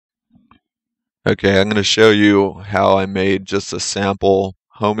Okay, I'm going to show you how I made just a sample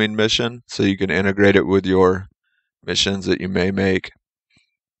homing mission so you can integrate it with your missions that you may make.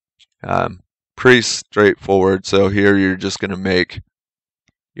 Um, Pretty straightforward. So here you're just going to make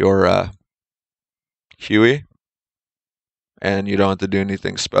your Huey, and you don't have to do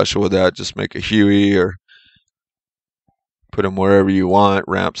anything special with that. Just make a Huey or put them wherever you want.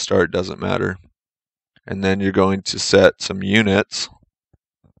 Ramp start doesn't matter. And then you're going to set some units,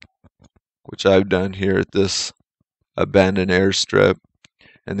 which I've done here at this abandoned airstrip.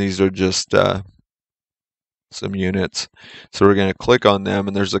 And these are just some units. So we're going to click on them,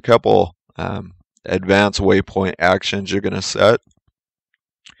 and there's a couple advanced waypoint actions you're going to set.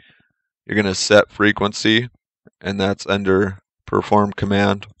 You're going to set frequency, and that's under perform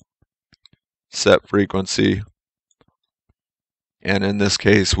command, set frequency. And in this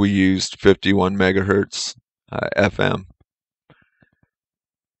case, we used 51 megahertz FM.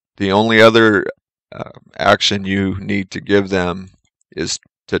 The only other action you need to give them is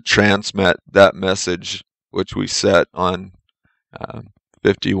to transmit that message, which we set on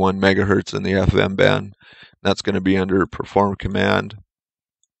 51 megahertz in the FM band. That's going to be under perform command,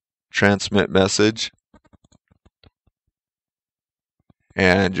 transmit message,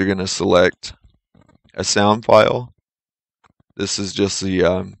 and you're going to select a sound file. This is just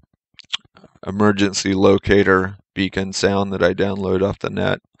the emergency locator beacon sound that I download off the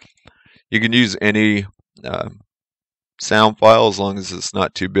net. You can use any sound file as long as it's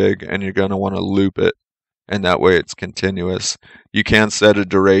not too big, and you're going to want to loop it, and that way it's continuous. You can set a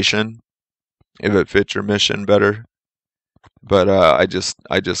duration if it fits your mission better, but I just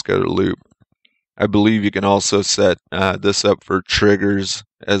go to loop. I believe you can also set this up for triggers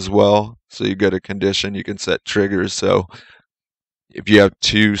as well. So you go to condition, you can set triggers. So if you have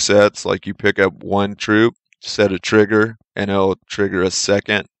two sets, like you pick up one troop, set a trigger, and it'll trigger a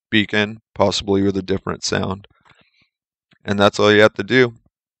second beacon, possibly with a different sound. And that's all you have to do.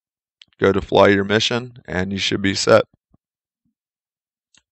 Go to fly your mission, and you should be set.